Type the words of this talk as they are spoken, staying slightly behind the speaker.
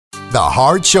The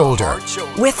Hard Shoulder.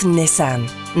 With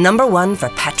Nissan. Number one for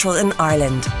petrol in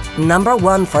Ireland. Number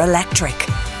one for electric.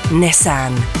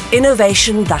 Nissan.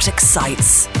 Innovation that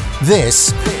excites.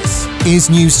 This is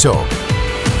News Talk.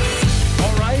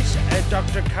 All right,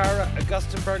 Dr. Cara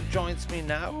Augustenborg joins me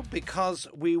now because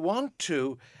we want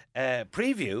to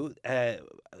preview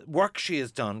work she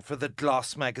has done for the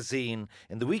Gloss magazine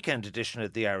in the weekend edition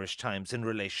of the Irish Times in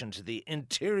relation to the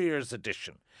Interiors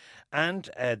edition. And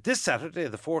this Saturday,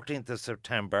 the 14th of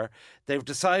September, they've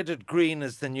decided green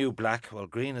is the new black. Well,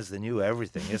 green is the new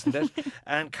everything, isn't it?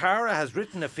 And Cara has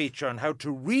written a feature on how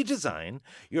to redesign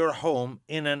your home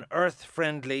in an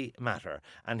earth-friendly manner.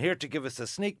 And here to give us a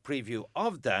sneak preview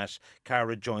of that,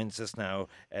 Cara joins us now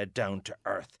down to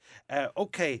earth.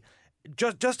 Okay,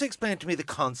 just explain to me the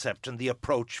concept and the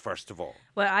approach, first of all.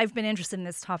 Well, I've been interested in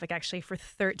this topic actually for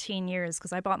 13 years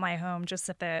because I bought my home just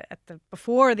at the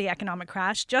before the economic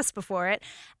crash, just before it,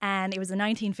 and it was a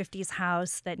 1950s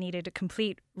house that needed a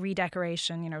complete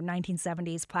redecoration,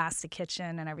 1970s plastic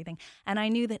kitchen and everything. And I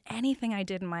knew that anything I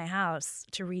did in my house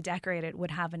to redecorate it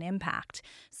would have an impact.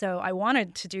 So I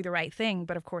wanted to do the right thing,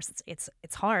 but of course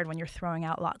it's hard when you're throwing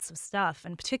out lots of stuff,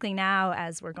 and particularly now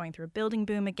as we're going through a building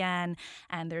boom again,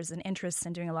 and there's an interest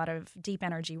in doing a lot of deep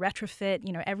energy retrofit.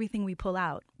 Everything we pull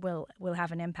out will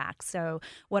have an impact. So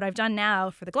what I've done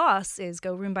now for the Gloss is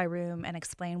go room by room and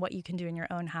explain what you can do in your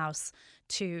own house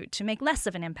to make less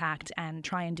of an impact and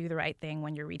try and do the right thing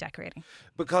when you're redecorating.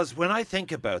 Because when I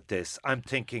think about this, I'm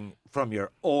thinking from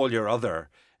all your other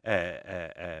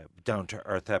down to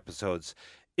earth episodes,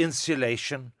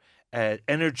 insulation,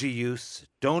 energy use,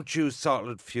 don't use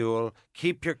solid fuel,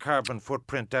 keep your carbon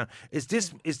footprint down. Is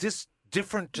this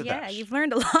different to that? Yeah, you've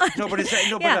learned a lot. I'm thinking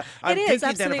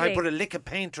absolutely. then if I put a lick of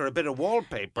paint or a bit of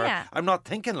wallpaper, I'm not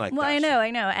thinking like that. Well, I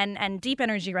know. And deep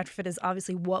energy retrofit is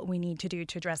obviously what we need to do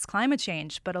to address climate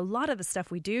change. But a lot of the stuff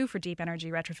we do for deep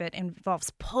energy retrofit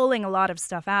involves pulling a lot of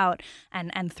stuff out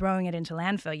and throwing it into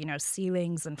landfill,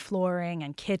 ceilings and flooring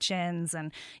and kitchens.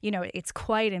 And, it's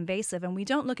quite invasive. And we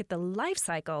don't look at the life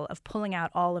cycle of pulling out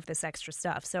all of this extra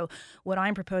stuff. So what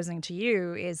I'm proposing to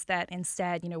you is that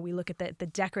instead, we look at the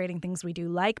decorating things we do,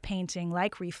 like painting,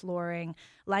 like reflooring,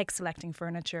 like selecting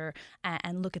furniture,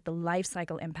 and look at the life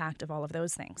cycle impact of all of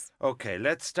those things. Okay,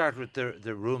 let's start with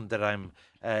the room that I'm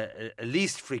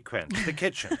least frequent, the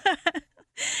kitchen.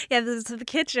 Yeah, so the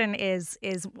kitchen is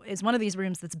one of these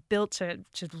rooms that's built to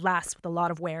last with a lot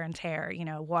of wear and tear,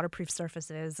 waterproof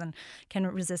surfaces and can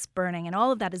resist burning, and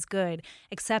all of that is good,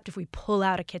 except if we pull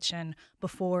out a kitchen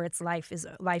before its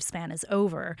lifespan is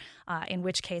over, in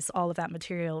which case all of that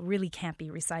material really can't be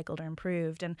recycled or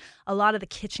improved. And a lot of the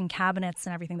kitchen cabinets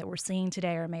and everything that we're seeing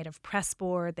today are made of press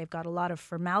board. They've got a lot of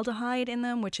formaldehyde in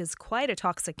them, which is quite a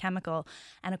toxic chemical.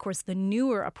 And of course, the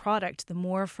newer a product, the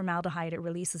more formaldehyde it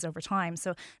releases over time.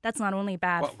 So that's not only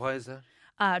bad. Why is that?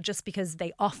 Just because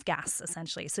they off-gas,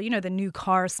 essentially. So, the new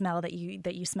car smell that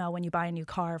you smell when you buy a new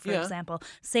car, for example.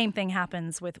 Same thing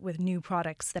happens with new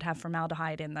products that have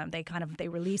formaldehyde in them. They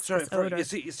release this odor.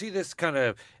 You see this kind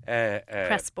of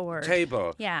press board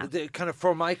table, the kind of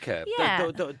formica.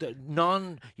 Yeah.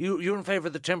 You're in favour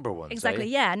of the timber ones. Exactly.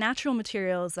 Yeah, natural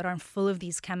materials that aren't full of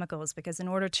these chemicals, because in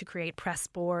order to create press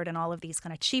board and all of these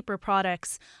kind of cheaper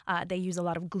products, they use a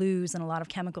lot of glues and a lot of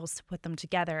chemicals to put them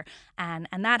together, and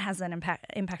that has an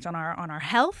impact on our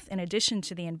health in addition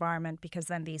to the environment, because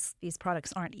then these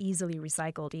products aren't easily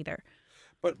recycled either.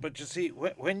 But you see,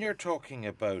 when you're talking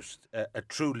about a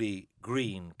truly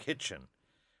green kitchen,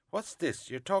 what's this?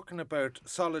 You're talking about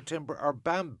solid timber or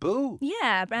bamboo?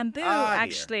 Yeah, bamboo,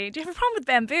 actually. Do you have a problem with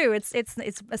bamboo? It's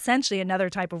essentially another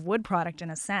type of wood product in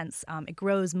a sense. It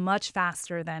grows much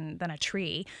faster than a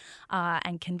tree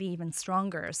and can be even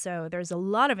stronger. So there's a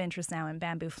lot of interest now in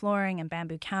bamboo flooring and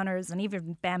bamboo counters and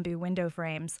even bamboo window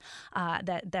frames.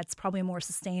 That's probably a more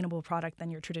sustainable product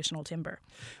than your traditional timber.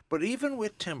 But even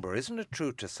with timber, isn't it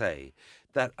true to say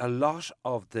that a lot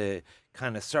of the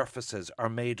kind of surfaces are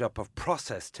made up of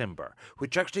processed timber,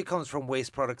 which actually comes from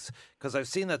waste products? Because I've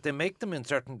seen that they make them in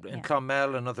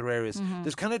Clonmel and other areas. Mm-hmm.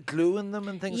 There's kind of glue in them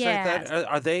and things like that.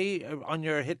 Are they on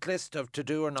your hit list of to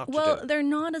do or not to do? Well, they're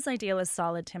not as ideal as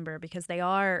solid timber because they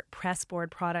are pressboard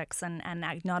products, and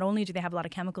not only do they have a lot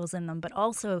of chemicals in them, but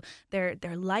also their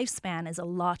lifespan is a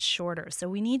lot shorter. So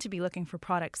we need to be looking for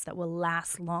products that will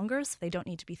last longer, so they don't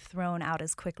need to be thrown out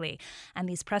as quickly. And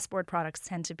these pressboard products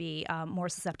tend to be more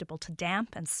susceptible to damp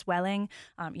and swelling.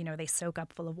 They soak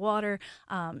up full of water.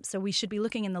 So we should be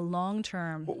looking in the long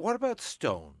term. What about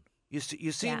stone? You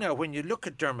see Yeah. now, when you look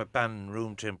at Dermot Bannon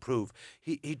Room to Improve,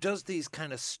 he does these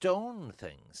kind of stone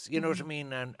things, you know what I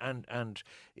mean, and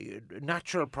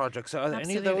natural projects. Are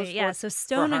any of those Absolutely, yeah. work So for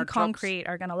stone hard and tops? concrete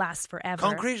are going to last forever.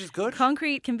 Concrete is good?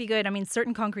 Concrete can be good. I mean,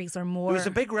 certain concretes are more. There was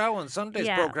a big row on Sunday's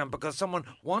Yeah. programme because someone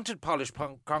wanted polished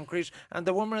concrete and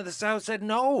the woman at the south said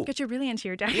no. But you're really into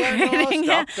your Yeah, decorating.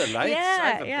 no, stop the lights. I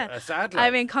Yeah, have yeah. a sad I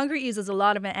life. mean, concrete uses a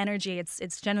lot of energy.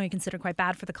 It's generally considered quite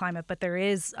bad for the climate, but there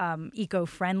is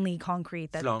eco-friendly concrete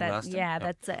It's long lasting. yeah,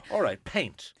 that's it. All right,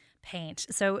 paint. Paint.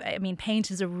 So, I mean,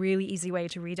 paint is a really easy way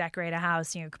to redecorate a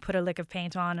house. You could put a lick of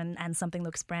paint on and something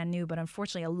looks brand new. But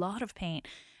unfortunately, a lot of paint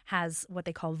has what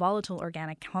they call volatile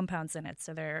organic compounds in it.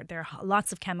 So there are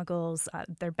lots of chemicals.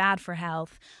 They're bad for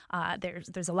health.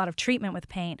 There's a lot of treatment with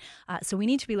paint. So we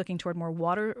need to be looking toward more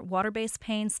water-based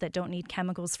paints that don't need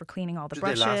chemicals for cleaning all the Do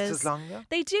brushes. they last as long, though?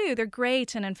 They do. They're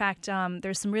great. And in fact,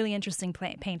 there's some really interesting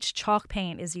paints. Chalk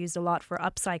paint is used a lot for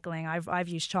upcycling. I've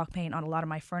used chalk paint on a lot of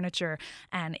my furniture,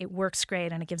 and it works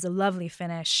great, and it gives a lovely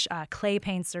finish. Clay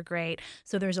paints are great.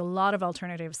 So there's a lot of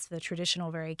alternatives to the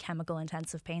traditional, very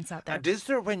chemical-intensive paints out there. And is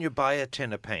there, when you buy a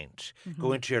tin of paint, Mm-hmm.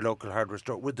 go into your local hardware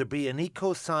store, would there be an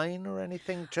eco sign or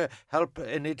anything to help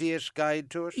an idiot guide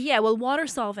to it? Yeah, well, water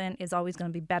solvent is always going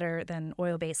to be better than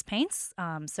oil-based paints.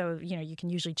 So, you can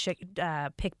usually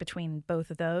pick between both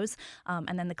of those.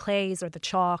 And then the clays or the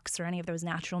chalks or any of those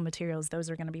natural materials, those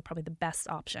are going to be probably the best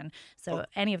option. So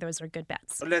any of those are good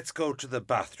bets. Let's go to the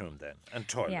bathroom then, and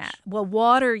toilet. Yeah. Well,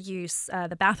 water use,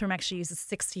 the bathroom actually uses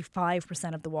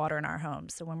 65% of the water in our home.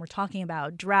 So when we're talking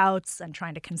about droughts and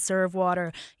trying to conserve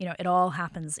water, it all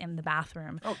happens in the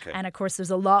bathroom. Okay. And of course,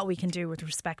 there's a lot we can do with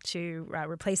respect to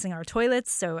replacing our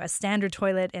toilets. So a standard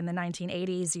toilet in the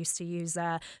 1980s used to use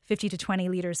 50 to 20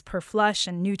 liters per flush,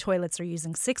 and new toilets are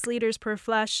using 6 liters per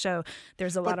flush. So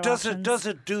there's a lot of options. Does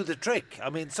it do the trick? I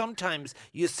mean, sometimes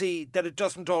you see that it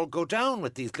doesn't all go down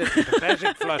with these little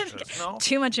pathetic flushes, no?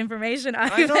 Too much information.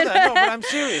 I know that, no, but I'm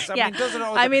serious. I Yeah. mean, does it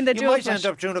all? I mean, the you dual might flush- end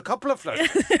up doing a couple of flushes.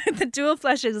 The dual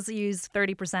flushes use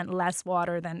 30% less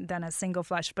water than a single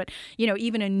flush. But,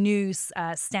 even a new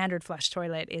standard flush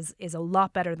toilet is a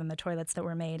lot better than the toilets that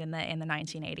were made in the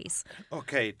 1980s.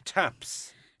 Okay,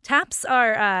 taps. Taps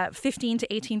are 15 to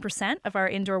 18% of our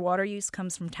indoor water use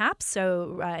comes from taps.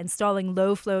 So installing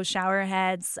low-flow shower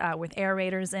heads with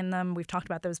aerators in them. We've talked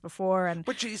about those before. And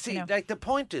But you see, like the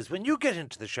point is, when you get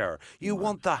into the shower, you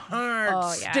want the hard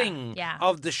yeah, sting yeah.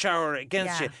 of the shower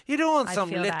against Yeah, you. You don't want I some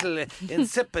feel that. little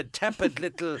insipid, tepid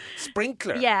little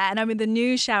sprinkler. Yeah, and I mean the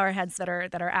new shower heads that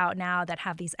are out now that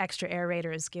have these extra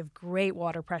aerators give great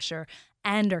water pressure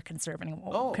and are conserving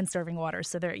water.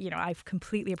 So they're, I've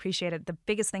completely appreciated. The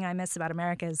biggest thing I miss about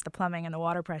America is the plumbing and the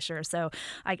water pressure. So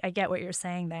I get what you're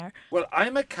saying there. Well,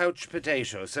 I'm a couch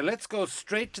potato, so let's go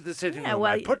straight to the sitting room.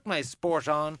 well, I put my sport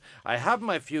on. I have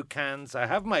my few cans. I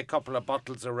have my couple of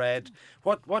bottles of red.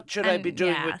 What should I be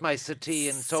doing with my settee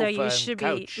and sofa So you and should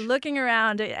couch? be looking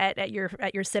around at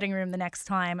your sitting room the next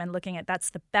time and looking at that's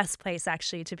the best place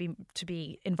actually to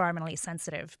be environmentally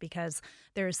sensitive, because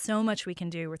there is so much we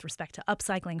can do with respect to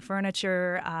upcycling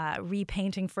furniture,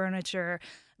 repainting furniture,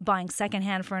 buying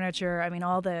secondhand furniture. I mean,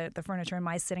 all the furniture in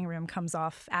my sitting room comes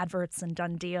off adverts and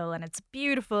done deal, and it's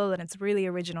beautiful and it's really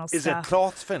original Is stuff. it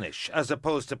cloth finish as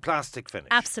opposed to plastic finish?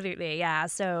 Absolutely, yeah.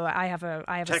 So I have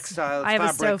Textiles, I have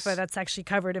fabrics. a sofa that's actually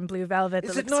covered in blue velvet.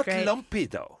 Is that it looks not great. lumpy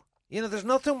though? There's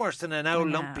nothing worse than a now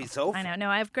lumpy sofa. I know. No,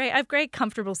 I have great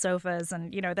comfortable sofas,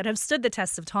 and that have stood the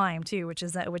test of time too, which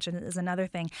is another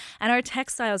thing. And our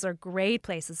textiles are great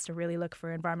places to really look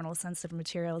for environmental sensitive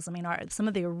materials. I mean, some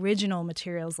of the original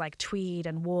materials like tweed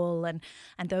and wool and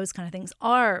those kind of things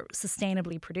are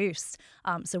sustainably produced.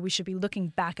 So we should be looking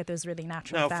back at those really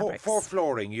natural fabrics. For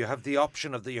flooring, you have the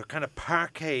option of your kind of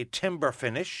parquet timber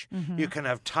finish. Mm-hmm. You can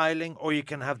have tiling, or you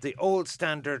can have the old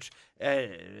standard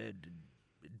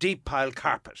deep pile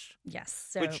carpet. Yes.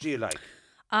 So, Which do you like?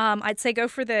 I'd say go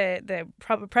for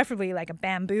preferably like a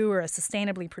bamboo or a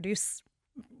sustainably produced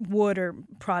wood or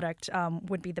product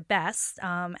would be the best.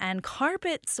 And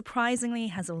carpet, surprisingly,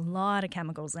 has a lot of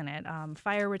chemicals in it,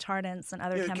 fire retardants and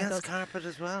other You're chemicals. against carpet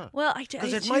as well? Well, I do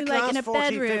it might like last in a 40,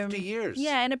 bedroom. 50 years.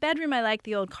 Yeah, in a bedroom, I like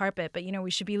the old carpet, but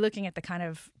we should be looking at the kind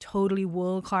of totally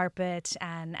wool carpet,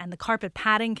 and the carpet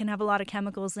padding can have a lot of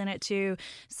chemicals in it too.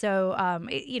 So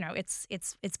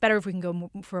it's better if we can go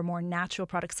for a more natural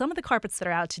product. Some of the carpets that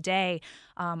are out today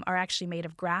are actually made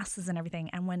of grasses and everything.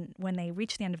 And when they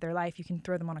reach the end of their life, you can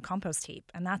throw them on a compost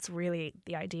heap. And that's really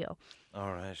the ideal.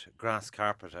 All right. Grass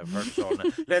carpet, I've heard it all now.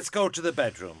 Let's go to the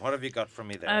bedroom. What have you got for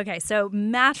me there? Okay, so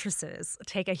mattresses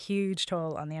take a huge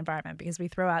toll on the environment because we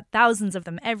throw out thousands of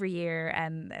them every year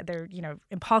and they're,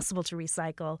 impossible to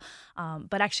recycle.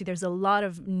 But actually, there's a lot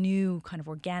of new kind of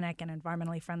organic and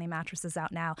environmentally friendly mattresses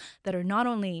out now that are not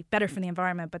only better for the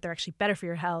environment, but they're actually better for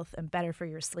your health and better for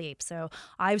your sleep. So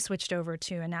I've switched over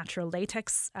to a natural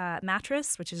latex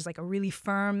mattress, which is like a really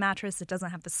firm mattress. It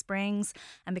doesn't have the springs.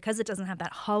 And because it doesn't have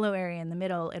that hollow area in the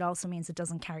middle, it also means it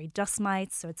doesn't carry dust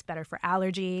mites, so it's better for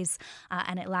allergies,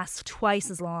 and it lasts twice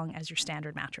as long as your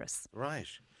standard mattress. Right.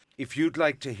 If you'd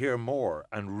like to hear more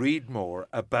and read more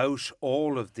about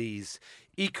all of these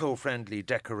eco-friendly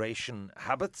decoration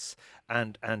habits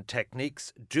and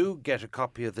techniques, do get a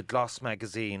copy of the Gloss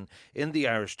magazine in the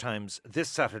Irish Times this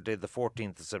Saturday, the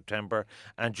 14th of September,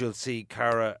 and you'll see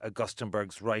Cara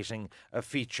Augustenborg's writing a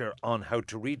feature on how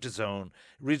to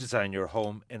redesign your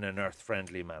home in an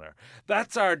earth-friendly manner.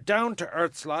 That's our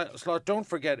down-to-earth slot. Don't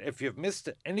forget, if you've missed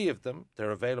any of them,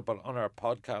 they're available on our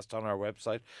podcast on our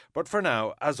website. But for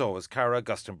now, as always, Cara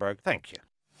Augustenborg, thank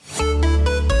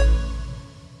you.